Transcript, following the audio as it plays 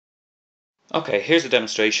Okay, here's a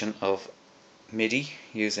demonstration of MIDI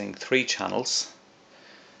using 3 channels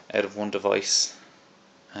out of one device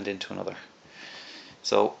and into another.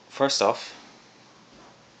 So first off,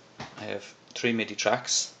 I have 3 MIDI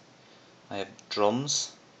tracks. I have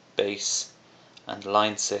drums, bass and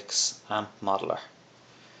line 6 amp modeler.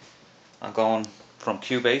 I'm going from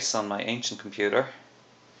Cubase on my ancient computer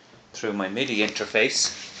through my MIDI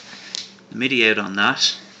interface, MIDI out on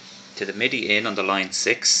that, to the MIDI in on the line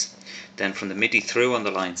 6, then from the MIDI through on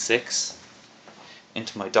the line 6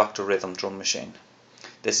 into my Dr. Rhythm drum machine.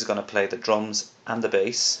 This is going to play the drums and the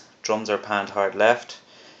bass. Drums are panned hard left,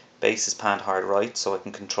 bass is panned hard right, so I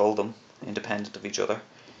can control them independent of each other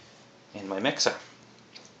in my mixer.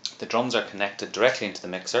 The drums are connected directly into the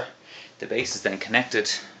mixer. The bass is then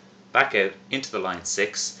connected back out into the line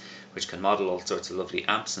 6, which can model all sorts of lovely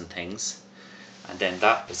amps and things, and then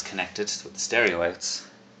that is connected with the stereo outs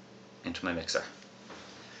into my mixer.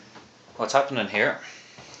 What's happening here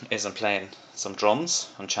is I'm playing some drums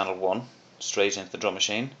on channel 1 straight into the drum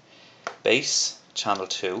machine, bass channel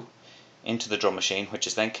 2 into the drum machine, which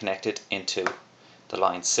is then connected into the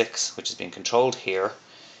line 6, which is being controlled here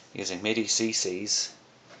using MIDI CCs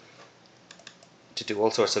to do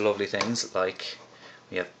all sorts of lovely things, like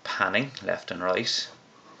we have panning left and right,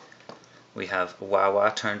 we have wah-wah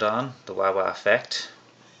turned on, the wah-wah effect,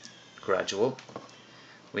 gradual,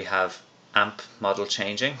 we have amp model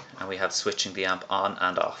changing, and we have switching the amp on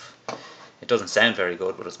and off. It doesn't sound very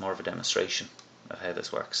good, but it's more of a demonstration of how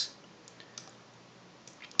this works.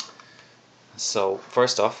 So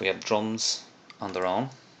first off, we have drums on their own.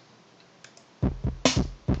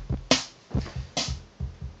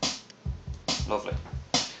 Lovely.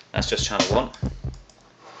 That's just channel 1.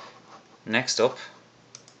 Next up,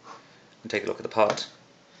 we'll take a look at the pod.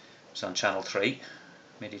 It's on channel 3,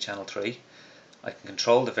 MIDI channel 3. I can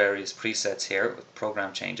control the various presets here with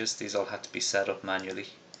program changes. These all had to be set up manually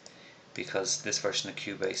because this version of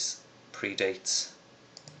Cubase predates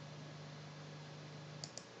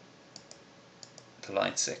the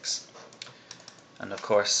line 6. And of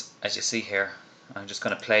course, as you see here, I'm just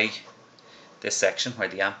going to play this section where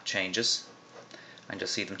the amp changes, and you'll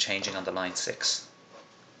see them changing on the line 6.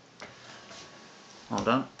 Hold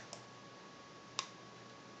on.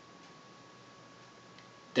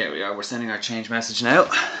 There we are, we're sending our change message now.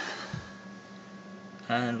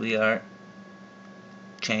 And we are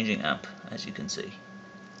changing amp, as you can see.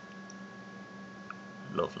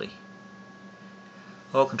 Lovely.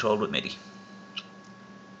 All controlled with MIDI.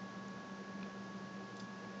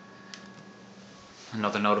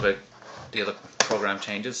 Another note about the other program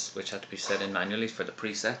changes, which had to be set in manually for the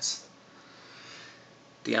presets.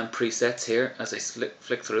 The amp presets here, as I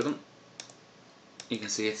flick through them, you can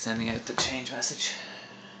see it's sending out the change message.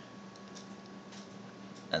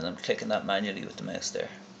 And I'm clicking that manually with the mouse there.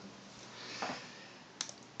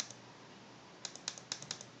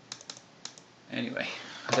 Anyway,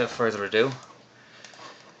 without further ado,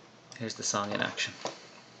 here's the song in action.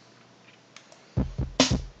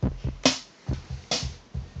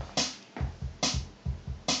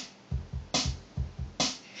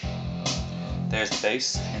 There's the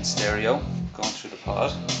bass in stereo going through the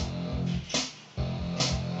pod.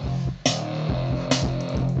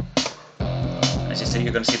 As you see,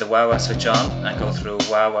 you're going to see the wah-wah switch on and go through a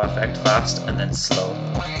wah-wah effect fast and then slow.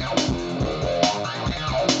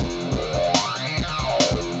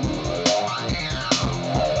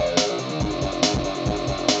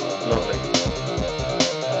 Lovely.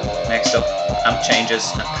 Next up, amp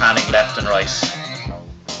changes and panning left and right.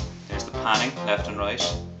 There's the panning left and right.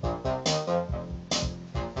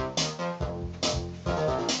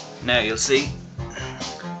 Now you'll see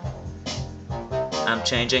amp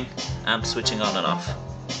changing, amp switching on and off.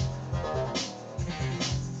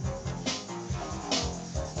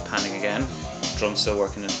 Panning again, drum still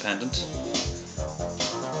working independent.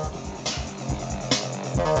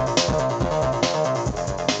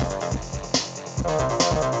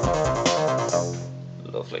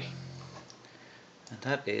 Lovely. And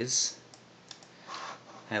that is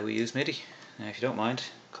how we use MIDI. Now if you don't mind,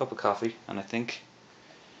 a cup of coffee, and I think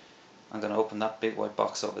I'm going to open that big white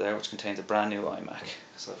box over there which contains a brand new iMac,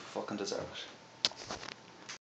 so I fucking deserve it.